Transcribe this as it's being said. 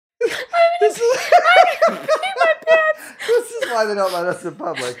why they don't let us in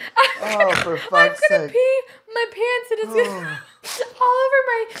public. Oh, for fuck's sake. I'm going to pee my pants and it's going to all over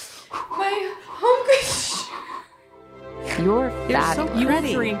my home cushion. You're fat. So you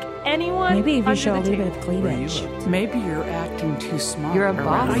will drink anyone. Maybe if you show a under the little bit of table. cleavage. Maybe you're acting too smart. You're a around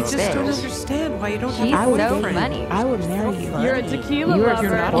boss us. I just don't bitch. understand why you don't She's have a so boyfriend. funny. I would marry you. You're a tequila You're lover.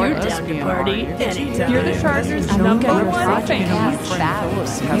 not You're a down to lesbian, party are you? anytime. You're the Chargers' I don't number get your one project. fan. Yeah, Friend fat.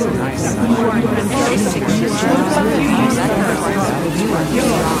 Phyllis has a nice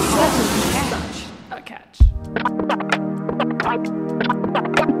A catch.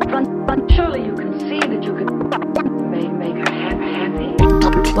 Surely you can see that you could make her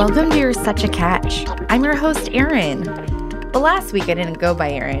happy. Welcome to You're Such a Catch. I'm your host, Erin. Well, last week I didn't go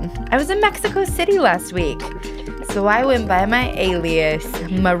by Erin. I was in Mexico City last week. So I went by my alias,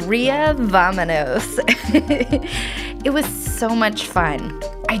 Maria Vamonos. It was so much fun.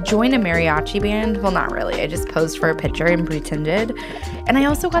 I joined a mariachi band. Well, not really. I just posed for a picture and pretended. And I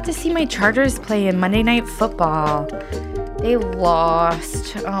also got to see my Chargers play in Monday Night Football. They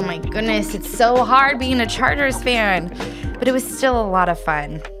lost. Oh my goodness, it's so hard being a Chargers fan. But it was still a lot of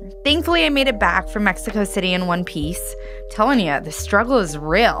fun. Thankfully, I made it back from Mexico City in one piece. I'm telling you, the struggle is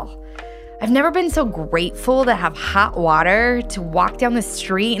real. I've never been so grateful to have hot water, to walk down the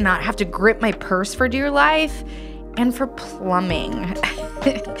street and not have to grip my purse for dear life, and for plumbing.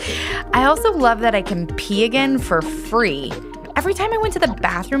 I also love that I can pee again for free. Every time I went to the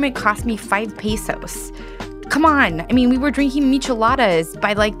bathroom, it cost me 5 pesos. Come on. I mean, we were drinking micheladas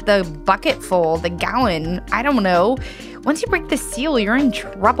by like the bucketful, the gallon. I don't know. Once you break the seal, you're in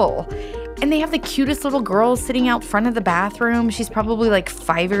trouble. And they have the cutest little girl sitting out front of the bathroom. She's probably like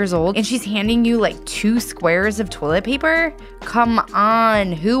 5 years old, and she's handing you like 2 squares of toilet paper. Come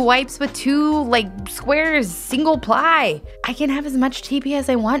on, who wipes with 2 like squares, single ply? I can have as much TP as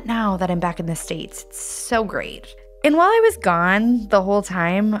I want now that I'm back in the States. It's so great. And while I was gone the whole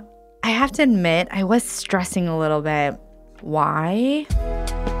time, I have to admit I was stressing a little bit. Why?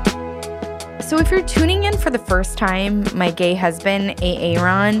 So if you're tuning in for the first time, my gay husband,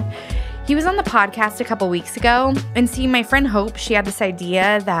 Aaron, he was on the podcast a couple weeks ago, and see, my friend Hope, she had this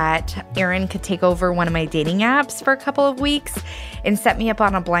idea that Aaron could take over one of my dating apps for a couple of weeks and set me up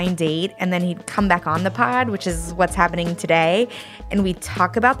on a blind date, and then he'd come back on the pod, which is what's happening today, and we'd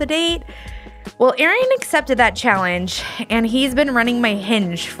talk about the date. Well, Aaron accepted that challenge, and he's been running my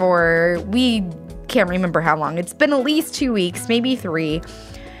Hinge for, we can't remember how long. It's been at least 2 weeks, maybe 3.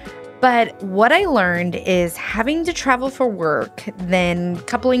 But what I learned is having to travel for work, then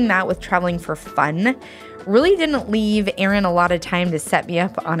coupling that with traveling for fun, really didn't leave Aaron a lot of time to set me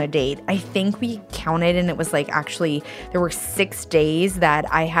up on a date. I think we counted, and it was like actually there were 6 days that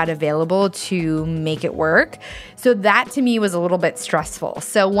I had available to make it work. So that to me was a little bit stressful.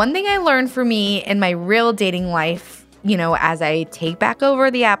 So one thing I learned for me in my real dating life, you know, as I take back over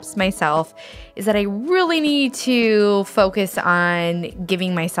the apps myself, is that I really need to focus on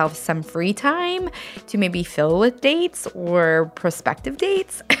giving myself some free time to maybe fill with dates or prospective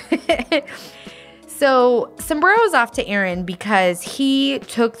dates. So sombreros off to Aaron because he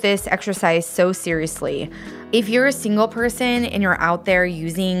took this exercise so seriously. If you're a single person and you're out there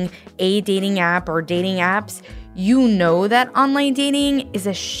using a dating app or dating apps, you know that online dating is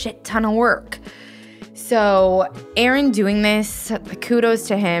a shit ton of work. So Aaron doing this, kudos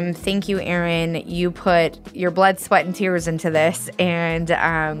to him. Thank you, Aaron. You put your blood, sweat, and tears into this, and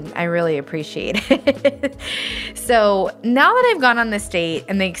I really appreciate it. So now that I've gone on this date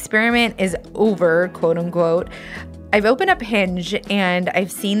and the experiment is over, quote unquote, I've opened up Hinge and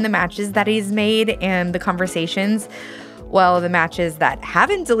I've seen the matches that he's made and the conversations. Well, the matches that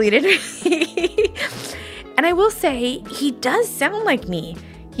haven't deleted me. And I will say, he does sound like me.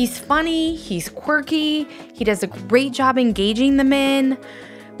 He's funny, he's quirky, he does a great job engaging the men,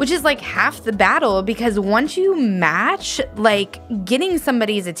 which is like half the battle because once you match, like getting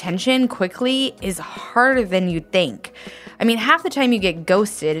somebody's attention quickly is harder than you think. I mean, half the time you get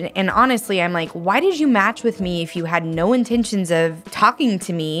ghosted, and honestly, I'm like, why did you match with me if you had no intentions of talking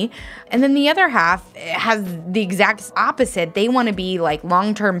to me? And then the other half has the exact opposite. They want to be like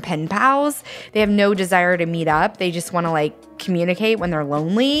long-term pen pals. They have no desire to meet up. They just want to like communicate when they're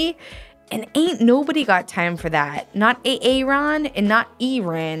lonely. And ain't nobody got time for that. Not Aaron and not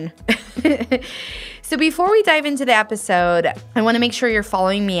Erin. So before we dive into the episode, I want to make sure you're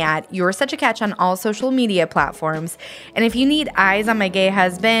following me at You're Such a Catch on all social media platforms. And if you need eyes on my gay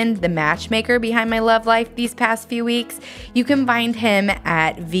husband, the matchmaker behind my love life these past few weeks, you can find him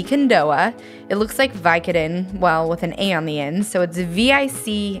at Vicondoa. It looks like Vicodin, well, with an A on the end. So it's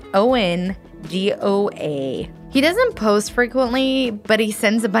Vicondoa. He doesn't post frequently, but he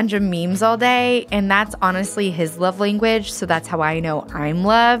sends a bunch of memes all day, and that's honestly his love language, so that's how I know I'm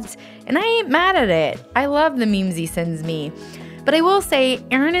loved, and I ain't mad at it. I love the memes he sends me. But I will say,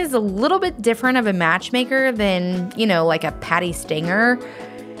 Aaron is a little bit different of a matchmaker than, like a Patty Stanger.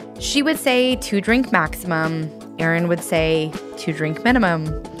 She would say 2-drink maximum. Aaron would say 2-drink minimum.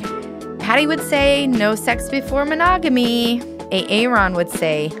 Patty would say no sex before monogamy. Aaron would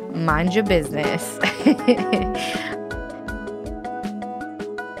say, mind your business.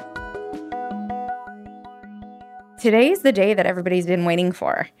 Today's the day that everybody's been waiting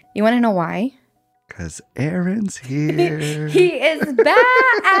for. You want to know why? Because Aaron's here. He is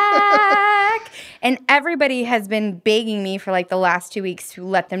back! And everybody has been begging me for like the last 2 weeks to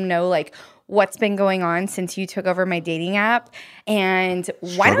let them know like what's been going on since you took over my dating app. And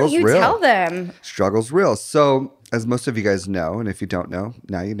why don't you tell them? Struggle's real. So, as most of you guys know, and if you don't know,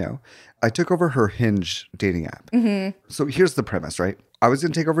 now you know, I took over her Hinge dating app. Mm-hmm. So here's the premise, right? I was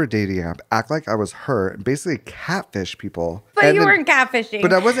going to take over a dating app, act like I was her, and basically catfish people. But you weren't catfishing.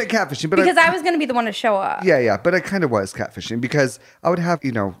 But I wasn't catfishing. Because I was going to be the one to show up. Yeah. But I kind of was catfishing because I would have,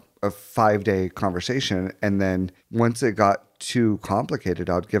 a 5-day conversation. And then once it got too complicated,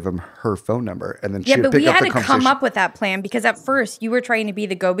 I'd give him her phone number. And then she'd pick up the conversation. Yeah, but we had to come up with that plan because at first you were trying to be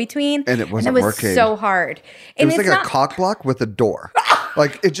the go-between. And it wasn't working. It was so hard. It was like a cock block with a door.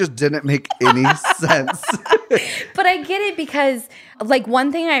 Like, it just didn't make any sense. But I get it because, like,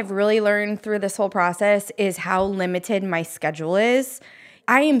 one thing I've really learned through this whole process is how limited my schedule is.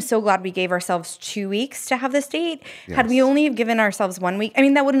 I am so glad we gave ourselves 2 weeks to have this date. Yes. Had we only have given ourselves 1 week,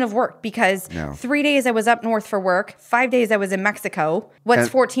 that wouldn't have worked because 3 days I was up north for work, 5 days I was in Mexico. What's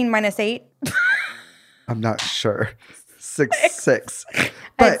 14 minus 8? I'm not sure. 6.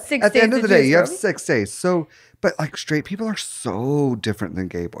 But at the end of the day, you have 6 days. So, but like straight people are so different than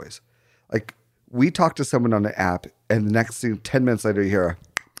gay boys. Like we talk to someone on the app and the next thing, 10 minutes later, you hear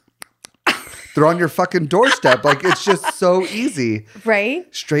they're on your fucking doorstep. Like it's just so easy.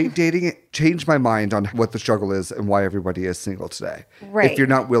 Right. Straight dating changed my mind on what the struggle is and why everybody is single today. Right. If you're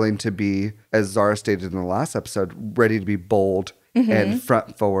not willing to be, as Zara stated in the last episode, ready to be bold and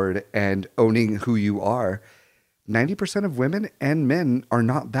front forward and owning who you are, 90% of women and men are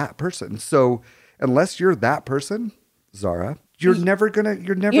not that person. So unless you're that person, Zara, you're never gonna get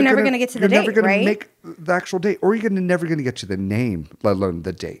to the date, right? You're never gonna make the actual date, or you're never gonna get to the name, let alone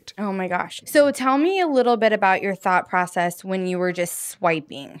the date. Oh my gosh! So tell me a little bit about your thought process when you were just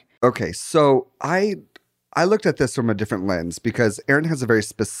swiping. Okay, so I looked at this from a different lens because Erin has a very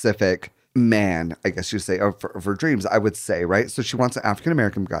specific man, I guess you'd say, of her dreams. I would say, right? So she wants an African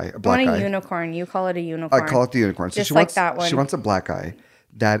American guy, a black guy. I want a unicorn. You call it a unicorn. I call it the unicorn. So just she like wants that one. She wants a black guy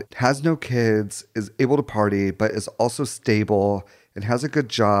that has no kids, is able to party, but is also stable and has a good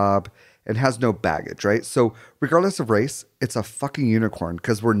job and has no baggage, right? So regardless of race, it's a fucking unicorn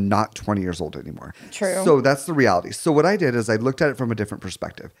because we're not 20 years old anymore. True. So that's the reality. So what I did is I looked at it from a different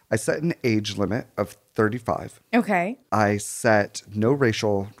perspective. I set an age limit of 35. Okay. I set no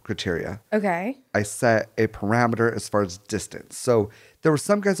racial criteria. Okay. I set a parameter as far as distance. So there were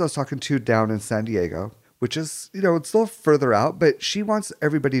some guys I was talking to down in San Diego, which is, it's still further out, but she wants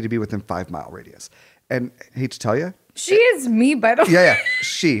everybody to be within 5-mile radius. And I hate to tell you. She is me, by the way. Yeah.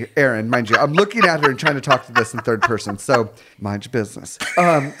 She, Erin, mind you. I'm looking at her and trying to talk to this in third person. So mind your business.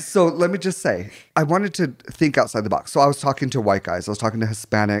 So let me just say, I wanted to think outside the box. So I was talking to white guys. I was talking to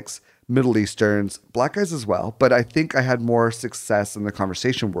Hispanics, Middle Easterns, black guys as well. But I think I had more success in the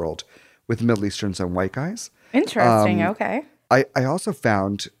conversation world with Middle Easterns and white guys. Interesting. Okay. I also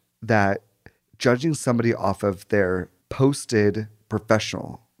found that judging somebody off of their posted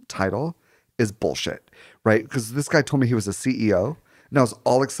professional title is bullshit, right? Because this guy told me he was a CEO, and I was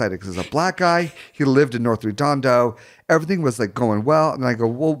all excited because he's a black guy. He lived in North Redondo. Everything was like going well. And I go,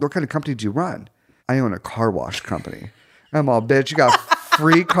 well, what kind of company do you run? I own a car wash company. I'm all, bitch, you got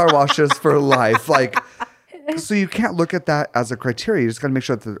free car washes for life. Like, so you can't look at that as a criteria. You just got to make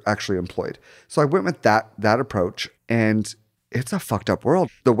sure that they're actually employed. So I went with that approach, and it's a fucked up world.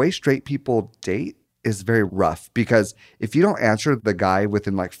 The way straight people date is very rough because if you don't answer the guy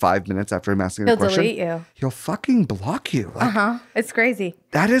within like 5 minutes after him asking a question, he'll delete you. He'll fucking block you. Like, It's crazy.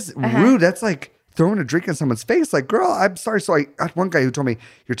 That is rude. That's like throwing a drink in someone's face. Like, girl, I'm sorry. So I had one guy who told me,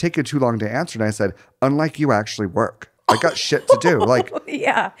 you're taking too long to answer. And I said, unlike you, I actually work. I got shit to do. Like,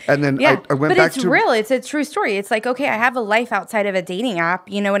 Yeah. and then Yeah. I went but back it's to real. It's a true story. It's like, okay, I have a life outside of a dating app.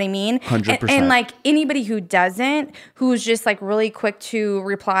 You know what I mean? 100%. And like anybody who doesn't, who's just like really quick to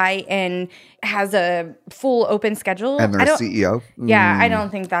reply and has a full open schedule. and their I don't, CEO. Yeah, I don't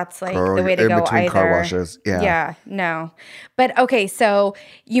think that's like Girl, the way to in go between either. car washes. Yeah. Yeah, no. But okay, so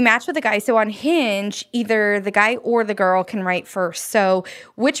you match with a guy. So on Hinge, either the guy or the girl can write first. So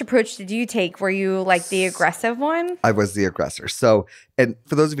which approach did you take? Were you like the aggressive one? I was the aggressor. So, and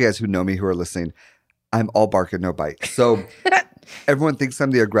for those of you guys who know me who are listening, I'm all bark and no bite. So everyone thinks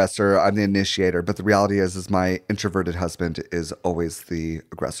I'm the aggressor, I'm the initiator, but the reality is my introverted husband is always the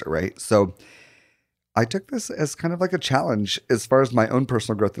aggressor, right? So I took this as kind of like a challenge as far as my own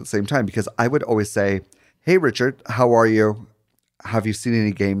personal growth at the same time, because I would always say, hey, Richard, how are you? Have you seen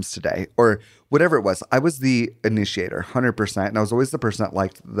any games today? Or whatever it was. I was the initiator, 100%. And I was always the person that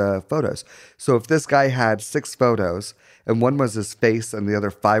liked the photos. So if this guy had 6 photos and one was his face and the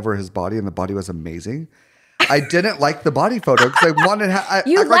other 5 were his body and the body was amazing, I didn't like the body photo because I wanted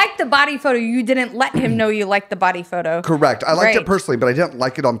You liked the body photo. You didn't let him know you liked the body photo. Correct. I liked Right. it personally, but I didn't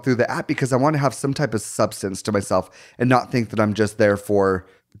like it on through the app because I want to have some type of substance to myself and not think that I'm just there for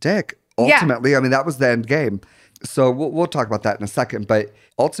dick. Yeah. Ultimately, I mean, that was the end game. So we'll talk about that in a second. But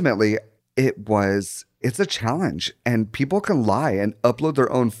ultimately, it's a challenge and people can lie and upload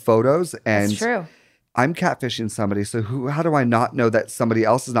their own photos. And That's true. I'm catfishing somebody. So how do I not know that somebody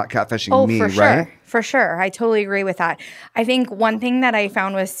else is not catfishing Oh, me, for sure. right? For sure. I totally agree with that. I think one thing that I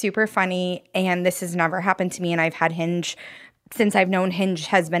found was super funny, and this has never happened to me, and I've had Hinge since I've known Hinge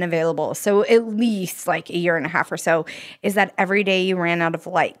has been available. So at least like a year and a half or so, is that every day you ran out of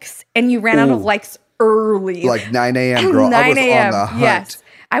likes. And you ran out of likes early. Like 9 a.m., girl. 9 I was on a.m. the hunt. Yes.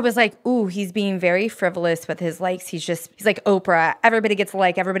 I was like, ooh, he's being very frivolous with his likes. He's like Oprah. Everybody gets a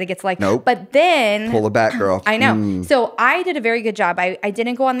like. Everybody gets a like. Nope. But then Pull it back, girl. I know. So I did a very good job. I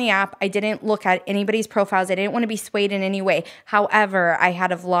didn't go on the app. I didn't look at anybody's profiles. I didn't want to be swayed in any way. However, I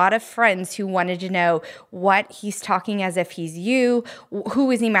had a lot of friends who wanted to know what he's talking as if he's you.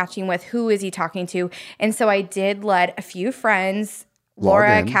 Who is he matching with? Who is he talking to? And so I did let a few friends,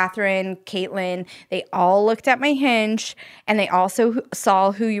 Laura, in. Catherine, Caitlin, they all looked at my Hinge and they also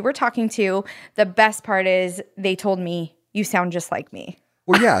saw who you were talking to. The best part is they told me, you sound just like me.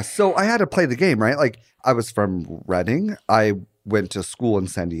 Well, yeah. So I had to play the game, right? Like I was from Reading. I went to school in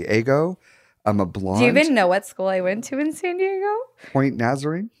San Diego. I'm a blonde. Do you even know what school I went to in San Diego? Point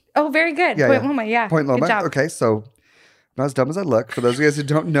Nazarene? Oh, very good. Yeah, Point yeah. Loma, yeah. Point Good Loma. job. Okay, so not as dumb as I look. For those of you guys who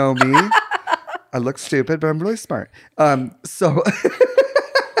don't know me, I look stupid, but I'm really smart. So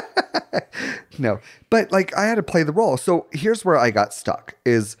no, but like I had to play the role. So here's where I got stuck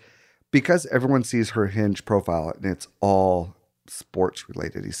is because everyone sees her Hinge profile and it's all sports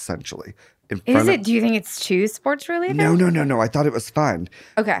related, essentially. Is it? Do you think it's too sports related? No. I thought it was fun.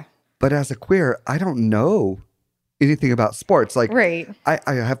 Okay. But as a queer, I don't know anything about sports. Like, Right. I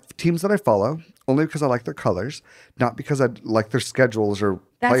have teams that I follow only because I like their colors, not because I like their schedules or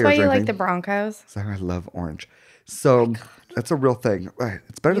That's players why or you like anything. the Broncos. So I love orange. So that's a real thing.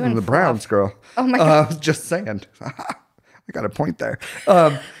 It's better You than and the Browns, girl. Oh my God. Just saying. I got a point there.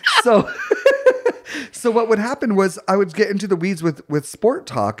 So so what would happen was I would get into the weeds with sport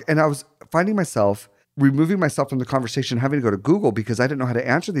talk, and I was finding myself removing myself from the conversation, having to go to Google because I didn't know how to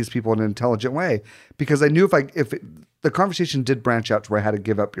answer these people in an intelligent way. Because I knew the conversation did branch out to where I had to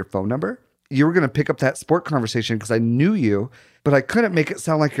give up your phone number, you were going to pick up that sport conversation because I knew you, but I couldn't make it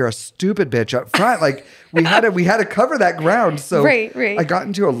sound like you're a stupid bitch up front. Like we had to cover that ground. So Right. I got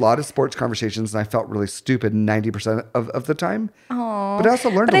into a lot of sports conversations and I felt really stupid 90% of the time. But I also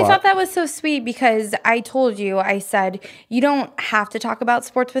learned But a I lot. thought that was so sweet because I told you, I said, you don't have to talk about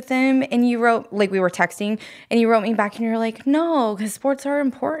sports with them. And you wrote, like we were texting, and you wrote me back and you're like, no, because sports are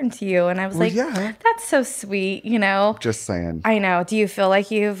important to you. And I was like, yeah. that's so sweet, you know? Just saying. I know. Do you feel like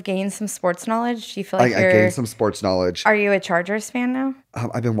you've gained some sports knowledge? Do you feel like I gained some sports knowledge. Are you a Chargers fan now?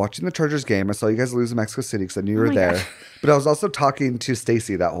 I've been watching the Chargers game. I saw you guys lose in Mexico City because I knew you were my there. gosh. But I was also talking to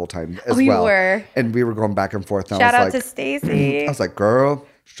Stacy that whole time as you well. were. And we were going back and forth. And Shout I out was to like, Stacy. I was like, girl,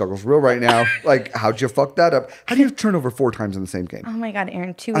 struggle's real right now. Like, how'd you fuck that up? How do you turn over 4 times in the same game? Oh my God,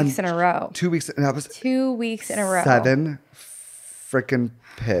 Aaron, 2 weeks in a row. 2 weeks. And I was 2 weeks in a row. 7 freaking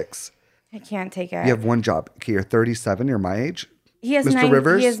picks. I can't take it. You have one job. Okay, you're 37. You're my age. He has Mr. 9.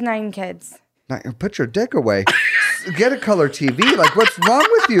 Rivers? He has 9 kids. Put your dick away. Get a color TV. Like, what's wrong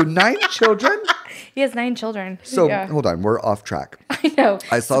with you? 9 children? He has 9 children. So, yeah. hold on. We're off track. I know.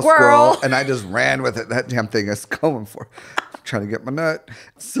 I saw a squirrel and I just ran with it. That damn thing is going for. I'm trying to get my nut.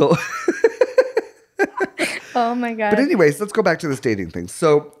 So, Oh my God. but anyways, let's go back to this dating thing.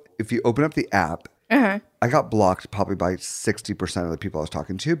 So, if you open up the app, I got blocked probably by 60% of the people I was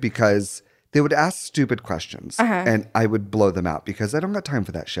talking to because they would ask stupid questions and I would blow them out because I don't got time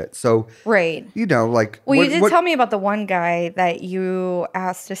for that shit. So, Right. you know, like. Well, you did tell me about the one guy that you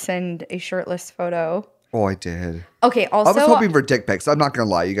asked to send a shirtless photo. Oh, I did. Okay, also. I was hoping for dick pics. I'm not going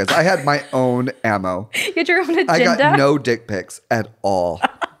to lie, you guys. I had my own ammo. You had your own agenda. I got no dick pics at all.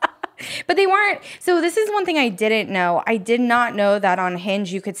 But they weren't. So this is one thing I didn't know. I did not know that on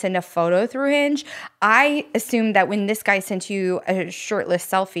Hinge you could send a photo through Hinge. I assumed that when this guy sent you a shirtless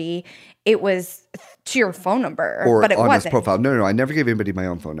selfie, it was to your phone number, Or but it on wasn't. his profile. No. I never gave anybody my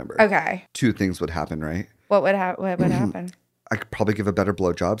own phone number. Okay. Two things would happen, right? What would happen? I could probably give a better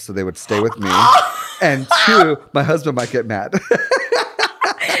blowjob so they would stay with me. And two, my husband might get mad.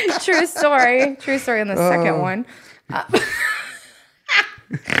 True story. True story on the second one.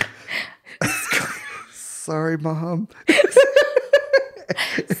 Sorry, Mom.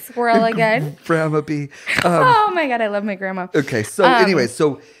 Squirrel again. Grandma B. Oh my God, I love my grandma. Okay, so anyway,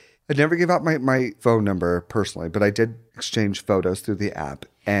 so I never gave out my phone number personally, but I did exchange photos through the app.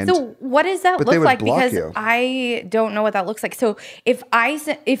 And So what does that But they look would like? block Because you. I don't know what that looks like. So if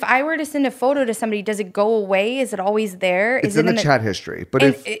I were to send a photo to somebody, does it go away? Is it always there? it's Is it in the chat history. But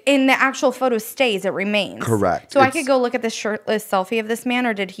in, if in the actual photo stays, it remains. Correct. So I It's- could go look at this shirtless selfie of this man,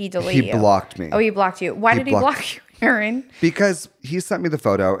 or did he delete he you? blocked me. Oh, he blocked you. Why He did he blocked- block you, Aaron? Because he sent me the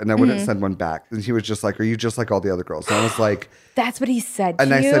photo and I wouldn't Mm-hmm. send one back. And he was just like, "Are you just like all the other girls?" And I was like, That's what he said to and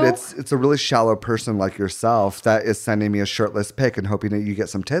you? I said, it's a really shallow person like yourself that is sending me a shirtless pic and hoping that you get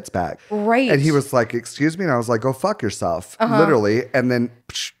some tits back. Right. And he was like, "Excuse me?" And I was like, "Go fuck yourself." Literally. And then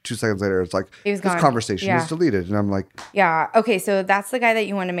 2 seconds later, it's like, He was this gone. conversation Yeah. is deleted. And I'm like, Yeah. Okay. So that's the guy that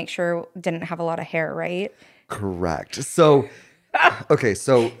you want to make sure didn't have a lot of hair, right? correct. So, okay.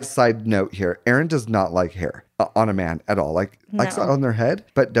 So side note here, Aaron does not like hair on a man at all. Like, likes it on their head,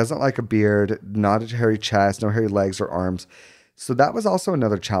 but doesn't like a beard, not a hairy chest, no hairy legs or arms. So that was also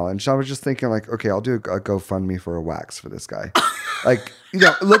another challenge. I was just thinking like, okay, I'll do a GoFundMe for a wax for this guy. Like, you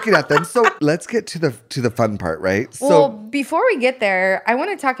know, looking at them. So let's get to the fun part, right? Well, So, before we get there, I want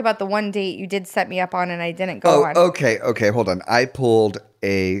to talk about the one date you did set me up on and I didn't go on. okay, hold on. I pulled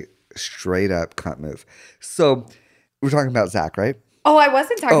a straight up cunt move. So we're talking about Zach, right? Oh, I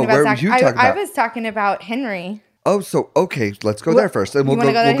wasn't talking Oh, about where Zach. were you I talking about? was talking about Henry. Oh, so okay, let's go there first, and You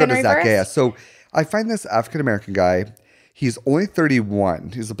wanna go to we'll go to Henry Zach. first? Yeah. So I find this African American guy. He's only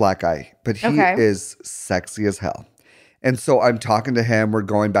 31. He's a black guy, but he Okay. is sexy as hell. And so I'm talking to him. We're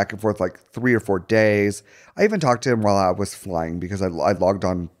going back and forth like 3 or 4 days. I even talked to him while I was flying because I logged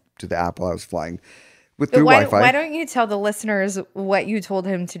on to the app while I was flying through Why Wi-Fi. don't you tell the listeners what you told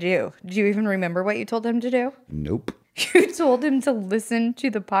him to do? Do you even remember what you told him to do? Nope. You told him to listen to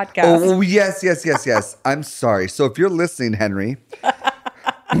the podcast. Oh, yes. I'm sorry. So if you're listening, Henry,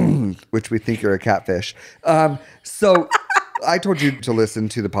 which we think you're a catfish. So I told you to listen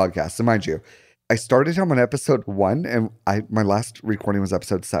to the podcast. So mind you, I started him on episode 1 and my last recording was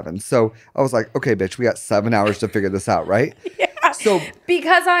episode 7. So I was like, okay, bitch, we got 7 hours to figure this out, right? Yeah. So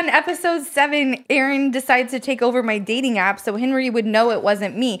Because on episode 7, Aaron decides to take over my dating app so Henry would know it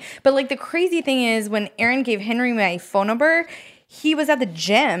wasn't me. But like the crazy thing is when Aaron gave Henry my phone number, he was at the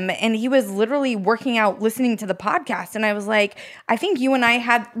gym and he was literally working out listening to the podcast. And I was like, I think you and I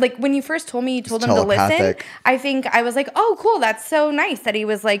had, like when you first told me you told him to listen, telepathic. I think I was like, oh, cool. That's so nice that he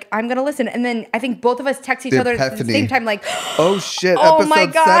was like, I'm going to listen. And then I think both of us text each The other at the epiphany. same time like, oh shit, Oh my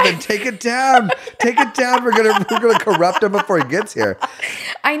episode God. 7. Take it down. Take it down. We're gonna corrupt him before he gets here.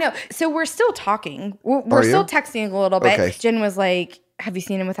 I know. So we're still talking. We're Are still you? texting a little bit. Okay. Jen was like, have you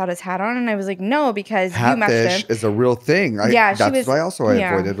seen him without his hat on? And I was like, no, because you matched Hatfish him. is a real thing. Yeah, she that's was- why also I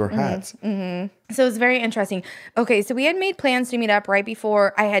yeah. avoided wear hats. So it was very interesting. Okay, so we had made plans to meet up right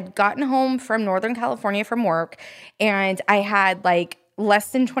before I had gotten home from Northern California from work. And I had like less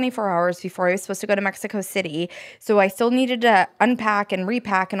than 24 hours before I was supposed to go to Mexico City. So I still needed to unpack and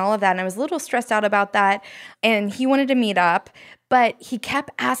repack and all of that. And I was a little stressed out about that. And he wanted to meet up, but he kept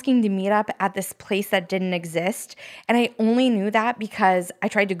asking to meet up at this place that didn't exist. And I only knew that because I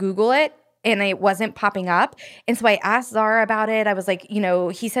tried to Google it and it wasn't popping up. And so I asked Zara about it. I was like, you know,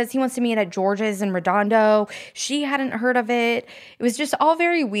 he says he wants to meet at George's in Redondo. She hadn't heard of it. It was just all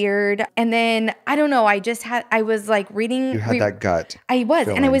very weird. And then, I don't know, I was like reading. You had that gut. I was.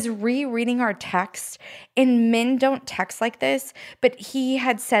 And I feeling. was rereading our text. And men don't text like this. But he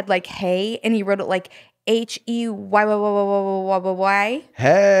had said like, hey, and he wrote it like HEYYYYY.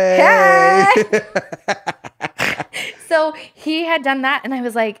 Hey. So he had done that, and I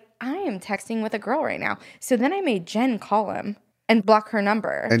was like, I am texting with a girl right now. So then I made Jen call him and block her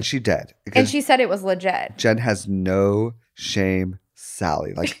number. And she did. And she said it was legit. Jen has no shame,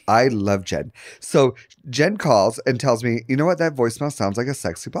 Sally. Like, I love Jen. So Jen calls and tells me, you know what? That voicemail sounds like a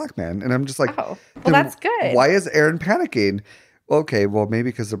sexy black man. And I'm just like, Oh, well, then that's good. Why is Aaron panicking? Okay, well, maybe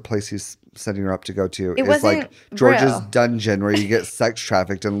because the place he's setting her up to go to It is wasn't like George's real. dungeon where you get sex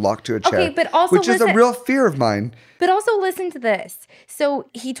trafficked and locked to a chair. Okay, but also which is a listen- real fear of mine. But also listen to this. So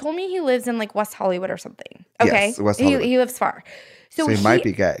he told me he lives in like West Hollywood or something. Okay. Yes, West Hollywood. He lives far. So he might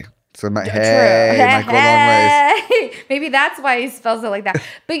be gay. So it might, True. hey, it might go a long ways. Maybe that's why he spells it like that.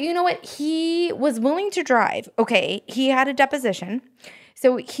 But you know what? He was willing to drive. Okay. He had a deposition.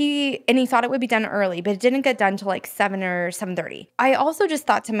 So he thought it would be done early, but it didn't get done till like 7 or 7:30. I also just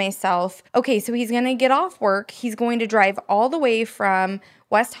thought to myself, okay, so he's going to get off work. He's going to drive all the way from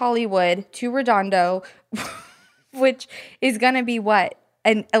West Hollywood to Redondo, which is going to be what?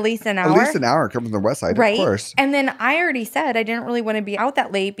 At least an hour? At least an hour coming from the west side, Right. of course. And then I already said I didn't really want to be out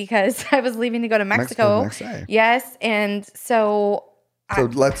that late because I was leaving to go to Mexico. the next day. Yes. And so So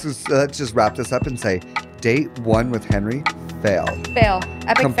let's just wrap this up and say, date 1 with Henry, fail. fail.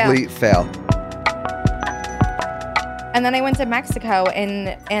 Epic Complete fail. And then I went to Mexico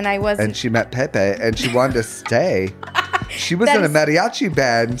and I was And she met Pepe and she wanted to stay. She was in a That's- mariachi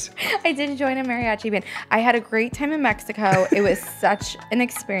band. I did join a mariachi band. I had a great time in Mexico. It was such an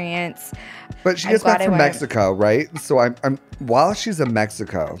experience. But she I'm gets back glad I from went. Mexico, right? So I'm while she's in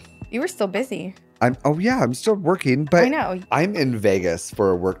Mexico, You were still busy. I'm still working, but I know. I'm in Vegas for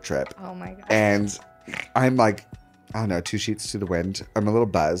a work trip. Oh my god. And I'm like, I don't know, 2 sheets to the wind. I'm a little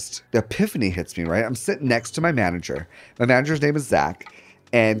buzzed. The epiphany hits me, right? I'm sitting next to my manager. My manager's name is Zach.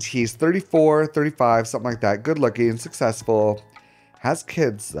 And he's 34, 35, something like that. Good looking, successful. Has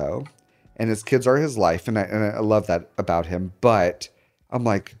kids, though. And his kids are his life. And I love that about him. But I'm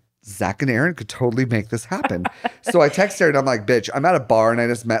like, Zach and Aaron could totally make this happen. So I text Aaron. I'm like, bitch, I'm at a bar and I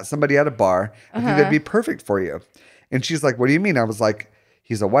just met somebody at a bar. I think that'd be perfect for you. And she's like, what do you mean? I was like,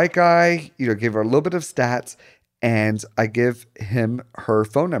 he's a white guy. Give her a little bit of stats. And I give him her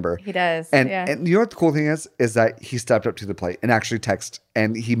phone number. He does. And yeah. and you know what the cool thing is that he stepped up to the plate and actually texted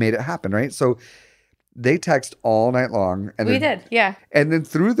and he made it happen, right? So they text all night long. And we then, did. Yeah. And then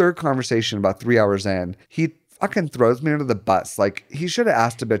through their conversation about 3 hours in, he fucking throws me under the bus. Like he should have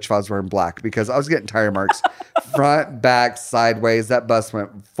asked a bitch if I was wearing black because I was getting tire marks front, back, sideways. That bus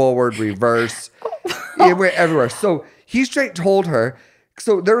went forward, reverse. It went everywhere. So he straight told her.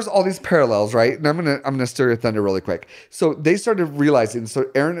 So there's all these parallels, right? And I'm gonna steer your thunder really quick. So they started realizing. So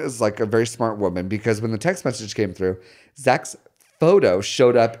Erin is like a very smart woman because when the text message came through, Zach's photo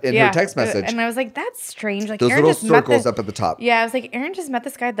showed up in her text message. And I was like, that's strange. Like Those Aaron little just met circles this- up at the top. Yeah, I was like, Aaron just met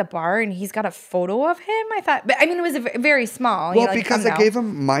this guy at the bar and he's got a photo of him. I thought, but I mean, it was very small. Well, because I gave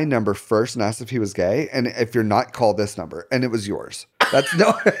him my number first and asked if he was gay, and if you're not, call this number, and it was yours. That's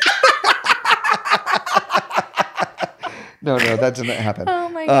no. No, that didn't happen. Oh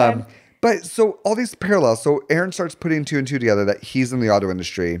my God. But so all these parallels. So Aaron starts putting 2 and 2 together that he's in the auto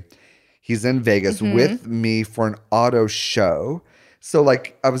industry. He's in Vegas Mm-hmm. with me for an auto show. So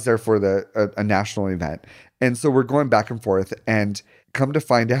like I was there for a national event. And so we're going back and forth and come to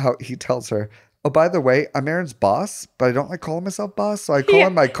find out he tells her, oh, by the way, I'm Aaron's boss, but I don't like calling myself boss. So I call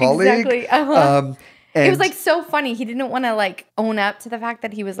him my colleague. Exactly. Uh-huh. And it was like so funny. He didn't want to like own up to the fact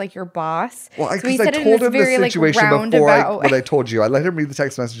that he was like your boss. Well, So he because I said it in told this him the very, like, situation before roundabout- what I told you. I let him read the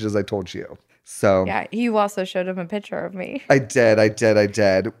text messages I told you. So Yeah, you also showed him a picture of me. I did.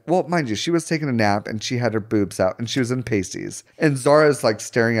 Well, mind you, she was taking a nap and she had her boobs out and she was in pasties. And Zara's like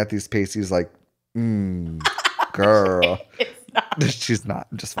staring at these pasties like, girl. She's not.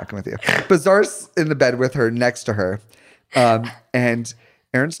 I'm just fucking with you. But Zara's in the bed with her, next to her. And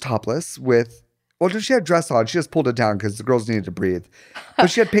Erin's topless with, well, she had a dress on. She just pulled it down because the girls needed to breathe. But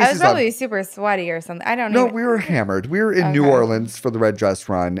she had I was pasties on. probably super sweaty or something. I don't No, know. we were hammered. We were in New Okay. Orleans for the Red Dress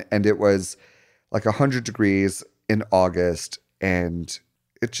Run, and it was like 100 degrees in August, and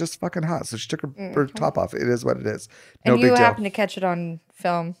it's just fucking hot. So she took her top off. It is what it is. No and you big deal. happened to catch it on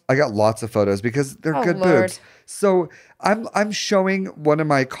film. I got lots of photos because they're Oh, good Lord. boobs. So I'm showing one of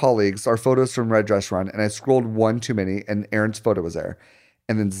my colleagues our photos from Red Dress Run, and I scrolled one too many, and Aaron's photo was there.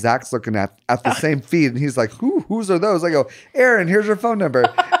 And then Zach's looking at the same feed, and he's like, whose are those? I go, Aaron, here's her phone number.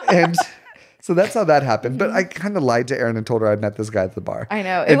 And so that's how that happened. But I kind of lied to Aaron and told her I met this guy at the bar. I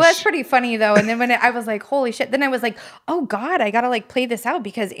know. It And was she- pretty funny though. And then when I was like, holy shit, then I was like, oh God, I gotta like play this out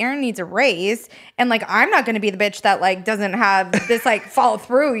because Aaron needs a raise. And like, I'm not gonna be the bitch that like doesn't have this like fall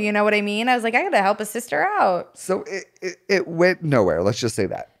through. You know what I mean? I was like, I gotta help a sister out. So it went nowhere. Let's just say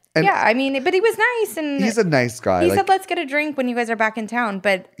that. And Yeah, I mean, but he was nice. And he's a nice guy. he Like, said, let's get a drink when you guys are back in town.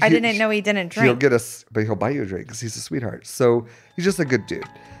 But I didn't know he didn't He'll drink. get us, but he'll buy you a drink because he's a sweetheart. So he's just a good dude.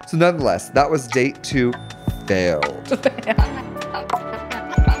 So nonetheless, that was date 2 failed.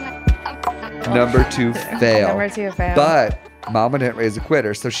 Number 2 fail. Number 2 fail. But Mama didn't raise a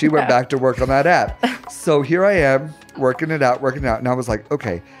quitter, so she went back to work on that app. So here I am working it out, and I was like,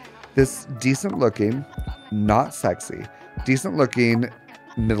 okay, this decent looking, not sexy, decent looking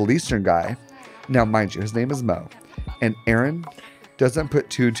Middle Eastern guy. Now, mind you, his name is Mo, and Aaron doesn't put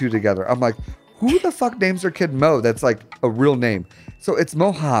 2 and 2 together. I'm like, who the fuck names their kid Mo? That's like a real name. So it's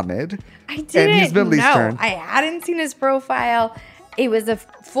Mohammed. I and didn't he's Middle Eastern. know. I hadn't seen his profile. It was a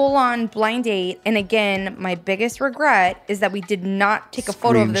full-on blind date. And again, my biggest regret is that we did not take a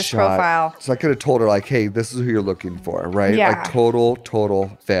photo of this Screenshot. profile. So I could have told her, like, hey, this is who you're looking for, right? Yeah. Like, total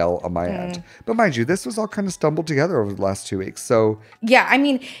fail on my end. But mind you, this was all kind of stumbled together over the last 2 weeks. So Yeah, I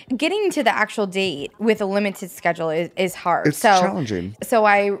mean, getting to the actual date with a limited schedule is hard. it's challenging. So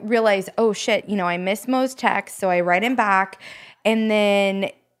I realized, oh shit, I missed Mo's text. So I write him back. And then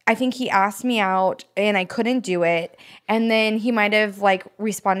I think he asked me out and I couldn't do it. And then he might have like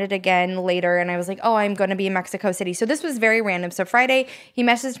responded again later. And I was like, oh, I'm going to be in Mexico City. So this was very random. So Friday, he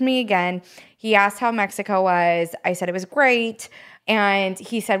messaged me again. He asked how Mexico was. I said it was great. And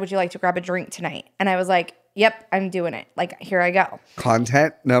he said, would you like to grab a drink tonight? And I was like, yep, I'm doing it. Like, here I go.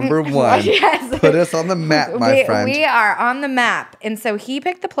 Content number 1. Yes. Put us on the map, my friend. We are on the map. And so he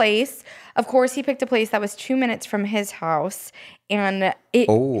picked the place. Of course, he picked a place that was 2 minutes from his house. And it,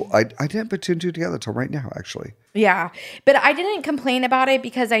 Oh, I didn't put 2 and 2 together till right now, actually. yeah. But I didn't complain about it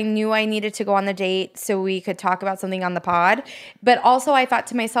because I knew I needed to go on the date so we could talk about something on the pod. But also I thought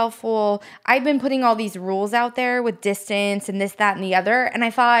to myself, well, I've been putting all these rules out there with distance and this, that, and the other. And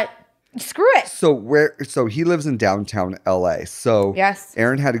I thought, screw it. So he lives in downtown LA. So Yes.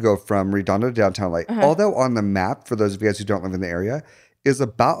 Aaron had to go from Redondo to downtown LA. Although on the map, for those of you guys who don't live in the area, is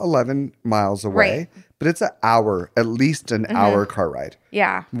about 11 miles away. Right. But it's an hour, at least an hour car ride.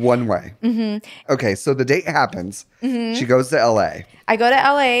 Yeah. One way. Okay, so the date happens. She goes to LA. I go to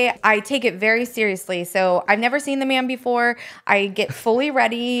LA. I take it very seriously. So I've never seen the man before. I get fully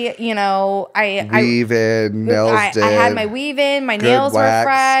ready. Weave in, nails I did. had my weave in. My Good nails were wax.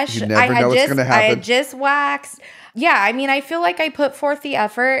 fresh. You never know what's gonna I happen. had just waxed. Yeah, I mean, I feel like I put forth the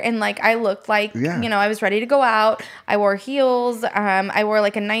effort and like I looked like, Yeah. I was ready to go out. I wore heels. I wore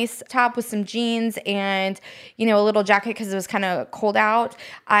like a nice top with some jeans and, a little jacket because it was kind of cold out.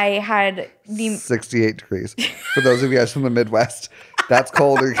 I had the 68 degrees. For those of you guys from the Midwest, that's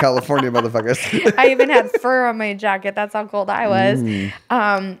cold in California, motherfuckers. I even had fur on my jacket. That's how cold I was.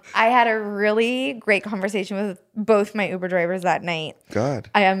 I had a really great conversation with both my Uber drivers that night. Good.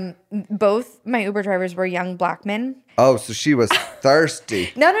 Both my Uber drivers were young black men. Oh, so she was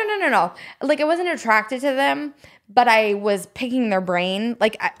thirsty. No. Like I wasn't attracted to them, but I was picking their brain.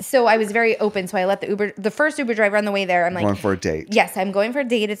 So I was very open. So I let the first Uber driver on the way there. I'm like, Going for a date. yes, I'm going for a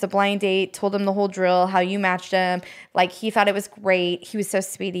date. It's a blind date. Told him the whole drill, how you matched him. Like he thought it was great. He was so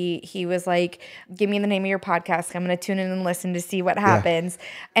sweet. He was like, give me the name of your podcast. I'm going to tune in and listen to see what happens.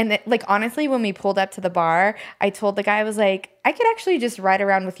 And honestly, when we pulled up to the bar, I told the guy, I was like, I could actually just ride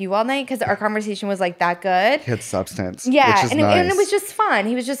around with you all night because our conversation was like that good. He had substance. Yeah, which is and nice. it was just fun.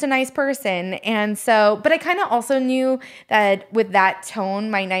 He was just a nice person. And so, but I kind of also knew that with that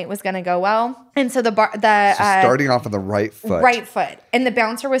tone, my night was going to go well. And so starting off on the right foot. right foot. And the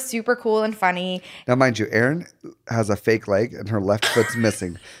bouncer was super cool and funny. Now, mind you, Erin has a fake leg and her left foot's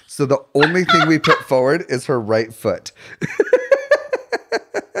missing. So the only thing we put forward is her right foot.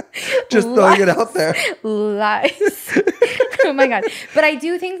 Just throwing it out there. Lies. Oh my God. But I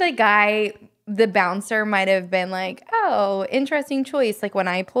do think the bouncer might have been like, oh, interesting choice. Like when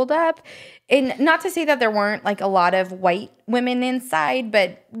I pulled up, and not to say that there weren't like a lot of white women inside,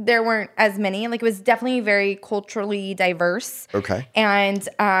 but there weren't as many. Like it was definitely very culturally diverse. Okay. And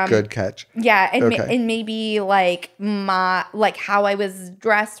Good catch. yeah, and, Okay. and maybe like how I was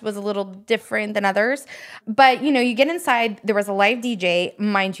dressed was a little different than others. But you get inside, there was a live DJ.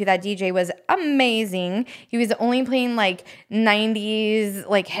 Mind you, that DJ was amazing. He was only playing like 90s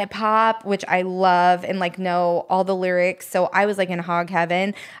like hip hop, which I love and like know all the lyrics. So I was like in hog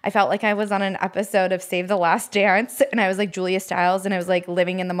heaven. I felt like I was on an episode of Save the Last Dance and I was like Julia Stiles and I was like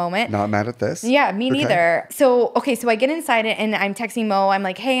living in the moment. Not mad at this. Yeah, me Okay. neither. So I get inside it and I'm texting Mo. I'm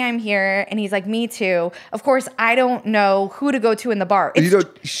like, hey, I'm here. And he's like, me too. Of course, I don't know who to go to in the bar.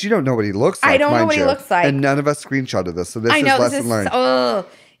 She don't know what he looks like. I don't know mind what he you. looks like. And none of us screenshotted this. So this is lesson learned.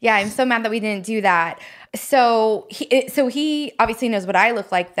 Yeah, I'm so mad that we didn't do that. So he obviously knows what I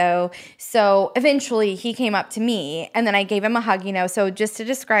look like though. So eventually he came up to me and then I gave him a hug, So just to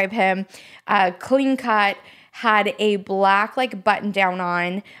describe him, clean cut, had a black like button down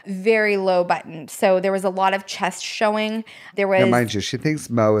on, very low button. So there was a lot of chest showing. There was. Now, mind you, she thinks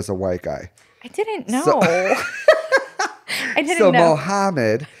Mo is a white guy. I didn't know. So- I didn't So know.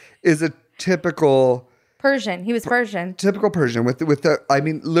 Mohammed is a typical Persian. He was Persian. Persian with the I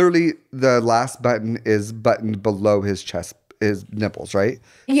mean literally the last button is buttoned below his chest, his nipples, right?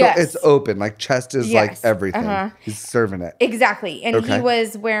 Yes. So it's open, like chest is like Yes. everything. He's serving it. Exactly. And Okay. he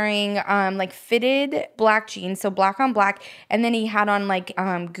was wearing like fitted black jeans, so black on black, and then he had on like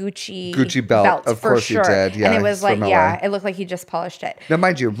Gucci belt. belts, Of for course he sure. did. Yeah, and it was he's like from yeah, LA. it looked like he just polished it. Now,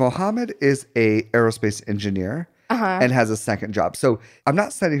 mind you, Mohammed is a aerospace engineer and has a second job. So I'm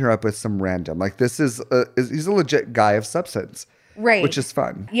not setting her up with some random. Like this he's a legit guy of substance, Right. which is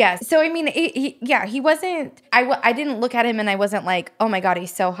fun. Yes. So I mean, he wasn't. I didn't look at him and I wasn't like, oh my god,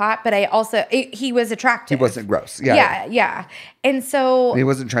 he's so hot. But I also he was attractive. He wasn't gross. Yeah. Yeah, yeah. And so He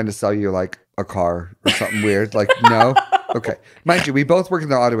wasn't trying to sell you like a car or something weird. Like, no. Okay. Mind you, we both work in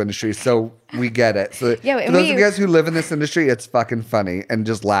the auto industry, so we get it. So Yeah, for and those we- of you guys who live in this industry, it's fucking funny and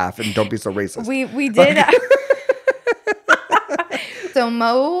just laugh and don't be so racist. we did. So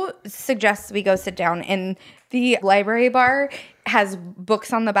Mo suggests we go sit down, and the library bar has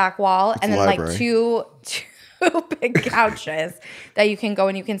books on the back wall, and a then library. like two big couches that you can go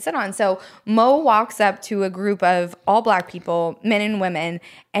and you can sit on. So Mo walks up to a group of all black people, men and women,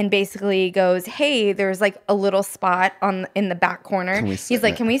 and basically goes, "Hey, there's like a little spot in the back corner." we sit He's in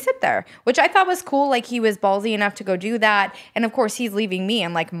like, it? "Can we sit there?" Which I thought was cool. Like he was ballsy enough to go do that, and of course he's leaving me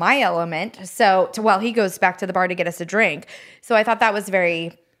in like my element. So while he goes back to the bar to get us a drink, so I thought that was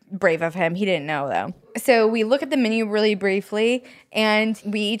very brave of him. He didn't know though. So we look at the menu really briefly and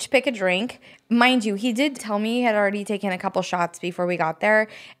we each pick a drink. Mind you, he did tell me he had already taken a couple shots before we got there.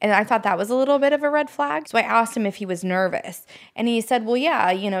 And I thought that was a little bit of a red flag. So I asked him if he was nervous. And he said, well,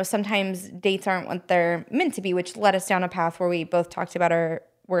 yeah, sometimes dates aren't what they're meant to be, which led us down a path where we both talked about our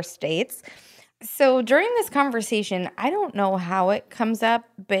worst dates. So during this conversation, I don't know how it comes up,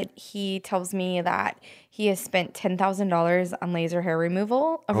 but he tells me that he has spent $10,000 on laser hair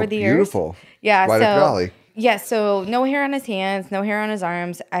removal over the years. Beautiful. Yeah. Right up your alley. Yeah. So no hair on his hands, no hair on his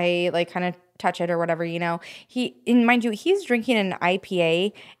arms. I like kind of touch it or whatever, and mind you, he's drinking an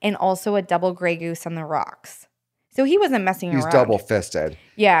IPA and also a double Grey Goose on the rocks. So he wasn't messing He's around. double fisted.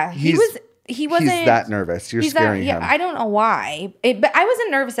 Yeah. He wasn't. He's that nervous. You're scaring him. I don't know why, but I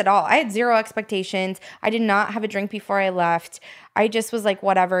wasn't nervous at all. I had zero expectations. I did not have a drink before I left. I just was like,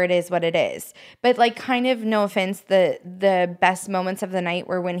 whatever it is, what it is. But like, kind of, no offense, the best moments of the night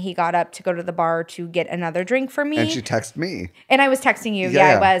were when he got up to go to the bar to get another drink for me. And she texted me. And I was texting you.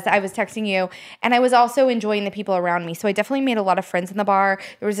 Yeah. I was texting you. And I was also enjoying the people around me. So I definitely made a lot of friends in the bar.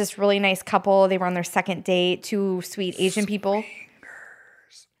 There was this really nice couple. They were on their second date, two sweet Asian people.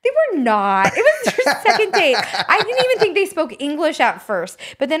 They were not. It was their second date. I didn't even think they spoke English at first.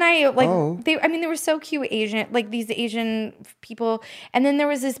 But then they were so cute these Asian people. And then there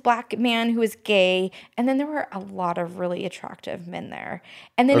was this black man who was gay. And then there were a lot of really attractive men there.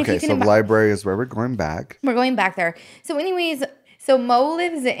 And then Okay, so the library is where we're going back. we're going back there. So anyways, so Mo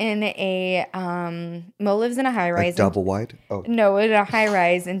lives in a high rise. Like double wide? Oh. No, in a high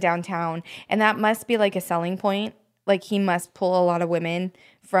rise in downtown. And that must be like a selling point. Like he must pull a lot of women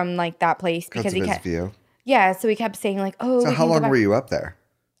from like that place Because of his view. Yeah, so he kept saying like, "Oh." So how long were you up there?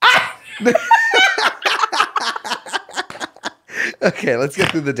 Okay, let's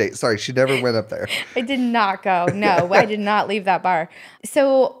get through the date. Sorry, she never went up there. I did not go. No, I did not leave that bar.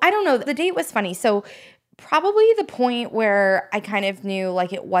 So I don't know. The date was funny. So probably the point where I kind of knew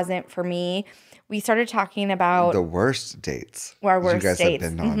like it wasn't for me. We started talking about The worst dates our that worst you guys dates.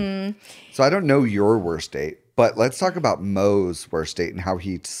 have been on. So I don't know your worst date, but let's talk about Mo's worst date and how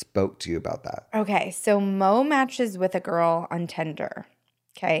he spoke to you about that. Okay, so Mo matches with a girl on Tinder.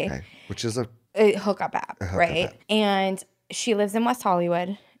 Okay, which is a Hookup app, right? app. And she lives in West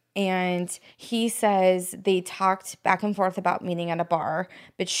Hollywood. And he says they talked back and forth about meeting at a bar,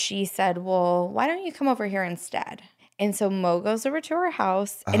 but she said, well, why don't you come over here instead? And so Mo goes over to her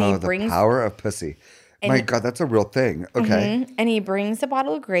house and he brings the power of pussy. My God, that's a real thing. Okay. and he brings a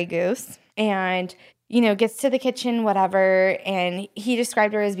bottle of Grey Goose and gets to the kitchen, whatever. And he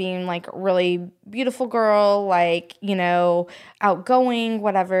described her as being like really beautiful girl, like, outgoing,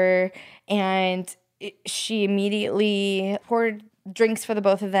 whatever. And she immediately poured drinks for the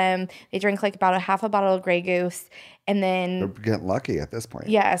both of them. They drink like about a half a bottle of Grey Goose. And then They're getting lucky at this point.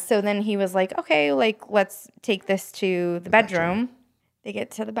 yeah, so then he was like, okay, like let's take this to the bedroom. They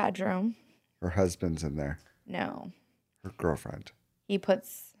get to the bedroom. Her husband's in there. No. Her girlfriend. He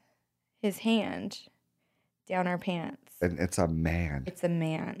puts his hand down her pants. And it's a man. It's a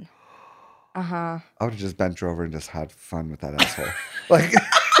man. Uh-huh. I would have just bent her over and just had fun with that asshole. Like,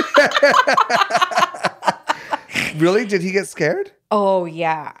 really? Did he get scared? Oh,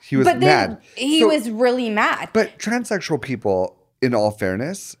 yeah. He was but then mad. He So- was really mad. But transsexual people, in all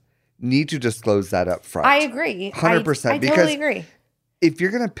fairness, need to disclose that up front. I agree. 100%. I because totally agree. if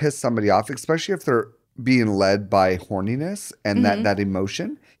you're going to piss somebody off, especially if they're being led by horniness and that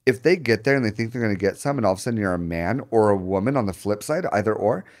emotion, if they get there and they think they're going to get some and all of a sudden you're a man or a woman on the flip side, either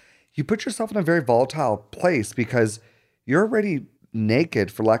or, you put yourself in a very volatile place because you're already naked,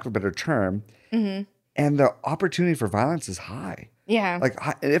 for lack of a better term, and the opportunity for violence is high. Yeah. Like,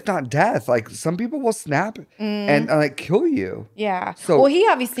 if not death, like some people will snap and like kill you. Yeah. So- well, he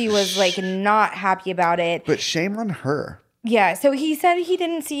obviously was like not happy about it. But shame on her. Yeah. So he said he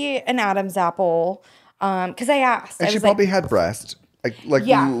didn't see an Adam's apple. Because I asked. And I she was probably like, had breast. Like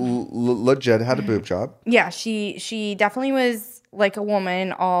Yeah. legit had a boob job. yeah, she definitely was like a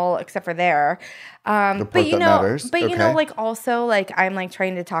woman, all except for there. The But part you that know, matters. but you know, Okay. like also like I'm like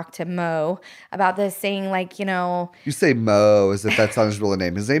trying to talk to Mo about this, saying like, you know, You say Mo as if that's not his real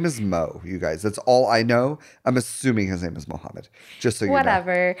name. His name is Mo, you guys. That's all I know. I'm assuming his name is Mohammed. Just so you know.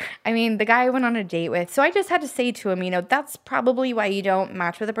 whatever. I mean, the guy I went on a date with. So I just had to say to him, you know, that's probably why you don't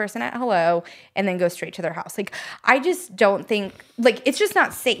match with a person at hello and then go straight to their house. Like, I just don't think, like, it's just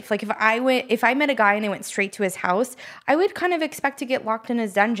not safe. Like, if I met a guy and I went straight to his house, I would kind of expect to get locked in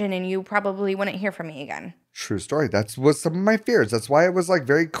his dungeon and you probably wouldn't hear from me again. True story. That's what some of my fears. That's why I was like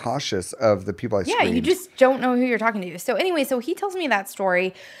very cautious of the people I Yeah, screened. you just don't know who you're talking to. So anyway, so he tells me that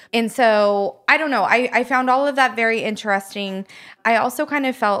story. And so I don't know. I found all of that very interesting. I also kind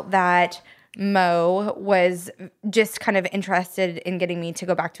of felt that Mo was just kind of interested in getting me to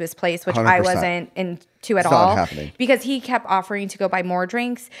go back to his place, which I 100%. wasn't into at It's not all. happening. Because he kept offering to go buy more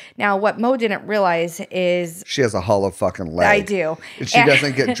drinks. Now, what Mo didn't realize is She has a hollow fucking leg. I do. And she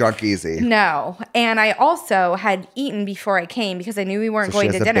doesn't get drunk easy. No. And I also had eaten before I came because I knew we weren't So she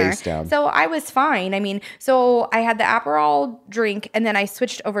going has to the dinner. base down. So I was fine. I mean, so I had the Aperol drink and then I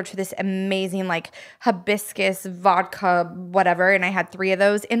switched over to this amazing like hibiscus vodka, whatever. And I had 3 of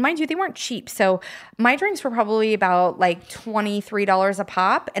those. And mind you, they weren't cheap. So my drinks were probably about like $23 a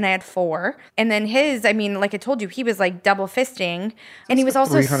pop and I had 4. And then his, I mean, like I told you, he was like double fisting and he was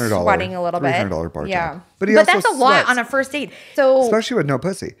also $300 sweating a little bit. $300 bar Yeah. tab. But But he also that's a lot sweats. on a first date. So Especially with no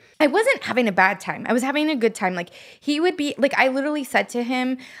pussy. I wasn't having a bad time. I was having a good time. Like he would be like, I literally said to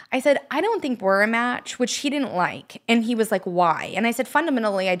him, I said, I don't think we're a match, which he didn't like. And he was like, why? And I said,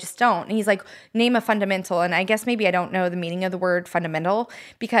 fundamentally, I just don't. And he's like, name a fundamental. And I guess maybe I don't know the meaning of the word fundamental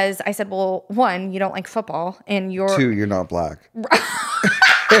because I said, well, 1, you don't like football and you're 2, you're not black.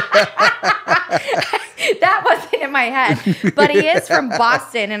 that wasn't in my head, but he is from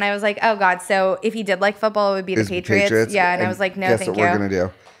Boston. And I was like, oh God. So if he did like football, it would be the Is Patriots. Yeah. And I was like, no, guess thank what you. we're going to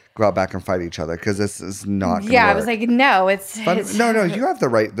do? Go out back and fight each other because this is not gonna Yeah. work. I was like, no, it's No, you have the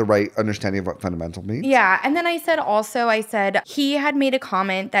right understanding of what fundamental means. Yeah. And then I said he had made a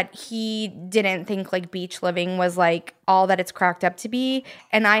comment that he didn't think like beach living was like all that it's cracked up to be.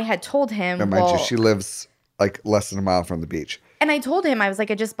 And I had told him, Now, mind you, she lives like less than a mile from the beach. and I told him, I was like,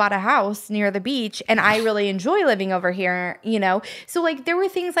 I just bought a house near the beach and I really enjoy living over here, you know? So like there were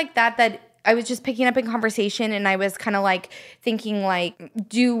things like that I was just picking up in conversation and I was kind of like thinking like,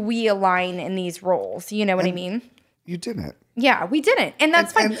 do we align in these roles? You know what I mean? You didn't. Yeah, we didn't. And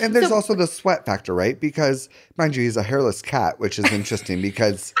that's fine. And there's So- also the sweat factor, right? Because, mind you, he's a hairless cat, which is interesting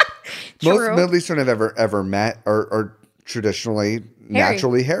because most True. Middle Eastern I've ever met are traditionally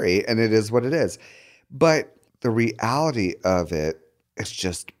naturally hairy, and it is what it is. But the reality of it is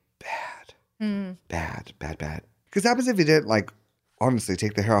just bad. Bad. Because that happens if he didn't, like, honestly,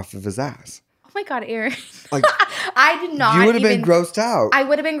 take the hair off of his ass. Oh my God, Aaron. Like, I did not you would have even been grossed out. I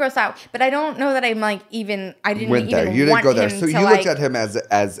would have been grossed out, but I don't know that I'm like even. I didn't Went even there. You didn't want go there. him So to you like, looked at him as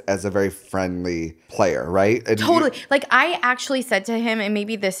a very friendly player, right? And you- totally. Like I actually said to him, and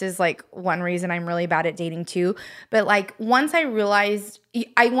maybe this is like one reason I'm really bad at dating too. But like once I realized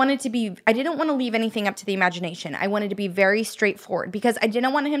I didn't want to leave anything up to the imagination. I wanted to be very straightforward because I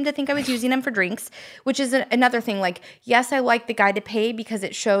didn't want him to think I was using him for drinks, which is another thing. Like, yes, I like the guy to pay because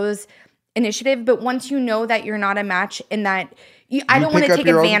it shows initiative, but once you know that you're not a match and that I don't want to pick up take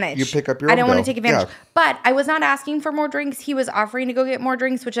your own- advantage. you pick up your I own don't want to bill. take advantage. Yeah. But I was not asking for more drinks. He was offering to go get more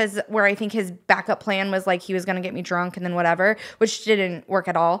drinks, which is where I think his backup plan was like he was going to get me drunk and then whatever, which didn't work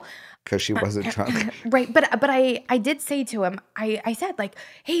at all. because she wasn't drunk. Right. But I did say to him, I said like,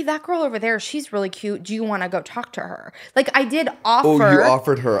 hey, that girl over there, she's really cute. Do you want to go talk to her? Like I did offer. Oh, you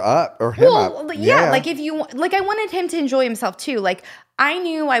offered her up or him up? Well, yeah, like if you like, I wanted him to enjoy himself too. Like I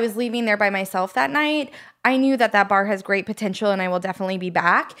knew I was leaving there by myself that night. I knew that bar has great potential and I will definitely be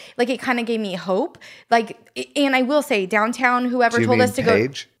back. Like it kind of gave me hope. Like, and I will say downtown, whoever Do you told mean us to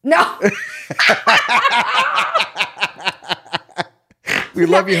Paige? go. No. We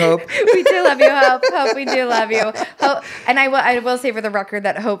love you, Hope. We do love you, Hope. Hope, we do love you. Hope, and I will say for the record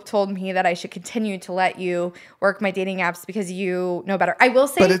that Hope told me that I should continue to let you work my dating apps because you know better. I will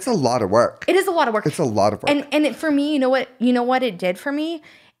say, But it's a lot of work. it is a lot of work. It's a lot of work. And for me, you know what it did for me?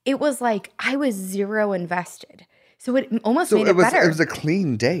 It was like I was zero invested. So it almost made it better. It was a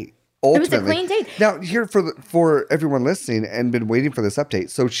clean date. It was Ultimately. a clean date. Now, here for everyone listening and been waiting for this update.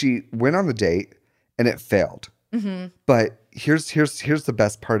 So she went on the date and it failed. Mm-hmm. But here's the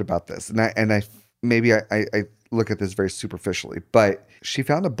best part about this. And I look at this very superficially, but she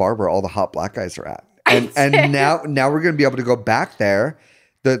found a bar where all the hot black guys are at. And now we're going to be able to go back there.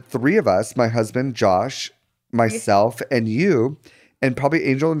 The three of us, my husband, Josh, myself, and you, and probably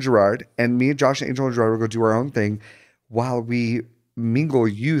Angel and Gerard, and me and Josh, Angel and Gerard will go do our own thing while we mingle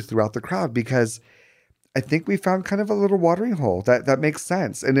you throughout the crowd, because I think we found kind of a little watering hole that makes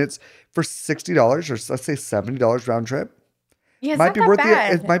sense. And it's for $60 or let's say $70 round trip. Yeah, it's Might not be that worth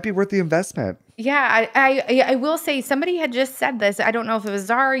bad. it might be worth the investment. Yeah, I will say somebody had just said this. I don't know if it was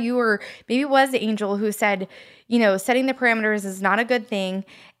Zara, you, or maybe it was Angel who said, setting the parameters is not a good thing.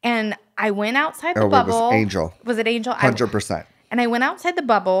 And I went outside the bubble. It was Angel. Was it Angel? 100%. And I went outside the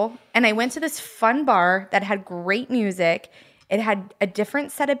bubble and I went to this fun bar that had great music. It had a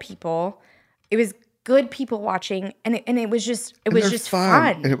different set of people. It was good people watching, and it was just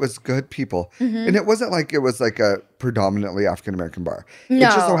fun. And it was good people. Mm-hmm. And it wasn't like it was like a predominantly African American bar. No.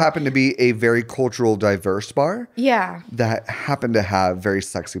 It just so happened to be a very cultural diverse bar. Yeah. That happened to have very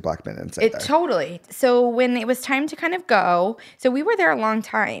sexy black men inside It there. totally. So when it was time to kind of go, so we were there a long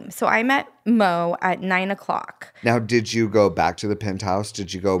time. So I met Mo at 9:00. Now, did you go back to the penthouse?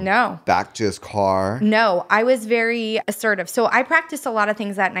 Did you go No. back to his car? No, I was very assertive. So I practiced a lot of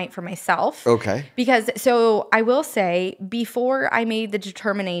things that night for myself. Okay. So I will say, before I made the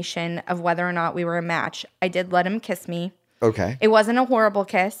determination of whether or not we were a match, I did let him kiss me. Okay. It wasn't a horrible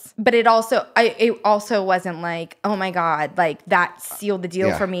kiss, but it also wasn't like, oh my God, like that sealed the deal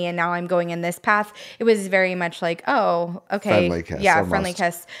Yeah. for me and now I'm going in this path. It was very much like, oh, okay. Friendly kiss, Yeah, almost. friendly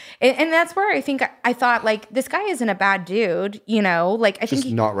kiss. And that's where I thought, like, this guy isn't a bad dude, like I think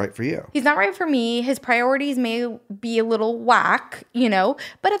Just not right for you. he's not right for me. His priorities may be a little whack,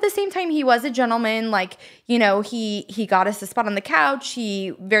 but at the same time, he was a gentleman. Like, he got us a spot on the couch.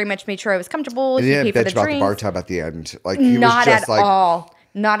 He very much made sure I was comfortable. And He he paid didn't for the bitch about the drinks. bar tab at the end. Like he Not was just at like, all.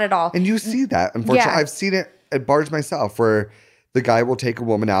 Not at all. and you see that. Unfortunately, Yeah. I've seen it at bars myself where the guy will take a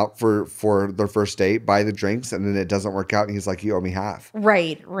woman out for their first date, buy the drinks, and then it doesn't work out, and he's like, "You owe me half."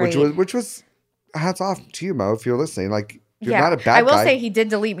 Right. Which was hats off to you, Mo, if you're listening. Like you're not a bad guy. I will say he did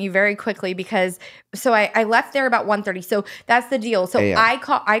delete me very quickly because I left there about 1:30. So that's the deal. So AM.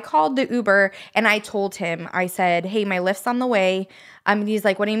 I called the Uber and I told him, I said, hey, my Lyft's on the way. And he's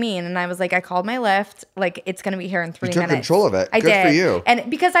like, what do you mean? And I was like, I called my Lyft. Like, it's going to be here in 3 You took minutes. control of it. I Good did. for you. And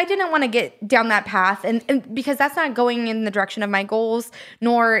because I didn't want to get down that path and because that's not going in the direction of my goals,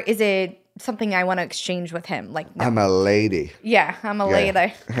 nor is it something I want to exchange with him. Like, no. I'm a lady. Yeah, I'm a lady.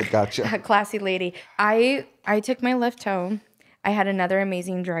 I gotcha. A classy lady. I took my Lyft home. I had another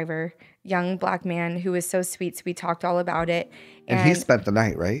amazing driver, young black man who was so sweet. So we talked all about it. And he spent the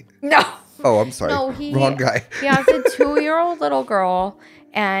night, right? No. Oh, I'm sorry. No, Wrong guy. Yeah, it's a 2-year-old little girl.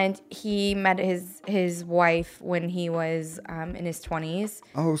 And he met his wife when he was in his 20s.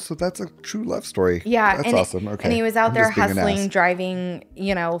 Oh, so that's a true love story. Yeah. That's and awesome. Okay. And he was out I'm there just being an hustling, ass. driving,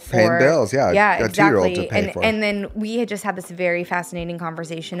 for... Paying bills, yeah. Yeah, A 2-year-old exactly. to pay for. And then we had just had this very fascinating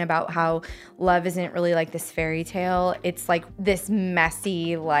conversation about how love isn't really like this fairy tale. It's like this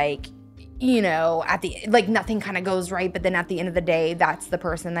messy, like... at the nothing kind of goes right, but then at the end of the day, that's the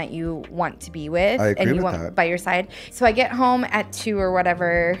person that you want to be with I agree and you with want that. by your side. So I get home at 2 or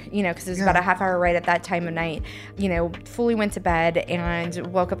whatever, because it was about a half hour right at that time of night. Fully went to bed and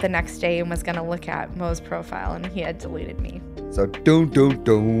woke up the next day and was gonna look at Mo's profile, and he had deleted me. So don't.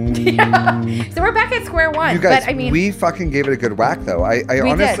 So we're back at square one. You guys, but I mean, we fucking gave it a good whack, though. I We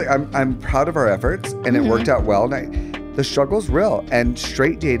honestly, did. I'm proud of our efforts, and it worked out well. And the struggle's real, and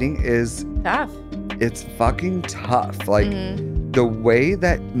straight dating is tough. it's fucking tough. Like Mm-hmm. the way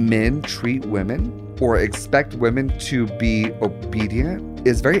that men treat women or expect women to be obedient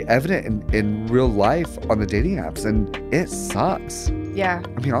is very evident in real life on the dating apps, and it sucks. Yeah.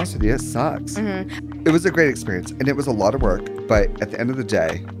 I mean, honestly, it sucks. Mm-hmm. It was a great experience, and it was a lot of work, but at the end of the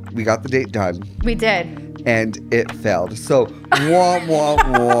day, we got the date done. We did. And it failed. So, wah, wah,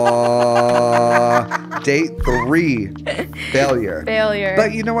 wah. Date 3, failure. Failure.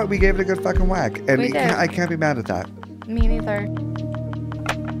 But you know what? We gave it a good fucking whack. And We did. I can't be mad at that. Me neither.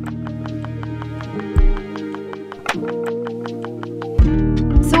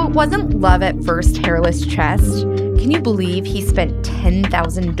 So it wasn't love at first hairless chest. Can you believe he spent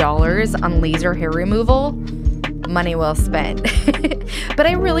 $10,000 on laser hair removal. Money well spent. But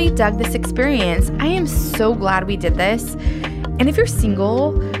I really dug this experience. I am so glad we did this. And if you're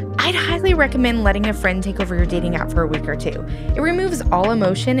single, I'd highly recommend letting a friend take over your dating app for a week or two. It removes all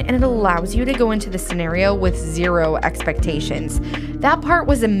emotion and it allows you to go into the scenario with zero expectations. That part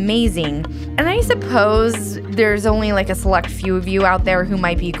was amazing. And I suppose there's only like a select few of you out there who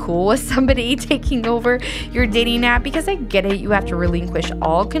might be cool with somebody taking over your dating app, because I get it. You have to relinquish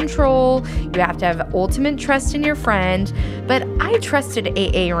all control. You have to have ultimate trust in your friend. But I trusted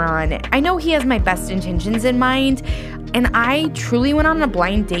Aaron. I know he has my best intentions in mind. And I truly went on a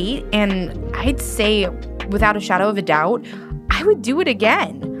blind date, and I'd say, without a shadow of a doubt, I would do it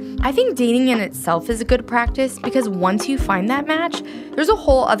again. I think dating in itself is a good practice because once you find that match, there's a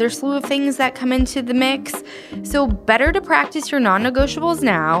whole other slew of things that come into the mix. So better to practice your non-negotiables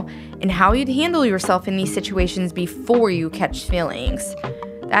now and how you'd handle yourself in these situations before you catch feelings.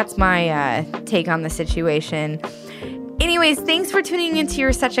 That's my take on the situation. Anyways, thanks for tuning into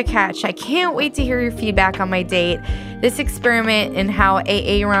You're Such a Catch. I can't wait to hear your feedback on my date, this experiment, and how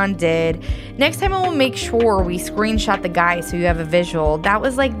Aaron did. Next time I will make sure we screenshot the guy so you have a visual. That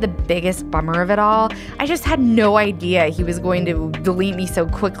was like the biggest bummer of it all. I just had no idea he was going to delete me so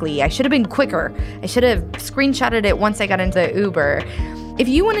quickly. I should have been quicker. I should have screenshotted it once I got into the Uber. If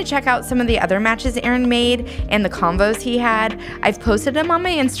you want to check out some of the other matches Aaron made and the convos he had, I've posted them on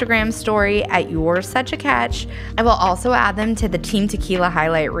my Instagram story at You're Such a Catch. I will also add them to the Team Tequila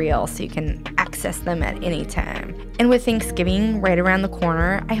highlight reel so you can access them at any time. And with Thanksgiving right around the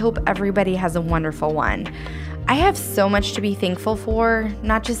corner, I hope everybody has a wonderful one. I have so much to be thankful for,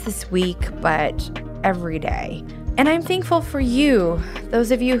 not just this week, but every day. And I'm thankful for you,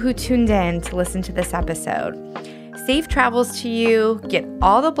 those of you who tuned in to listen to this episode. Safe travels to you. Get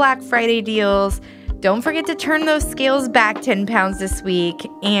all the Black Friday deals. Don't forget to turn those scales back 10 pounds this week.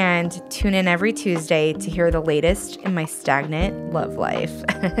 And tune in every Tuesday to hear the latest in my stagnant love life.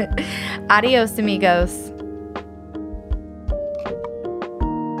 Adios, amigos.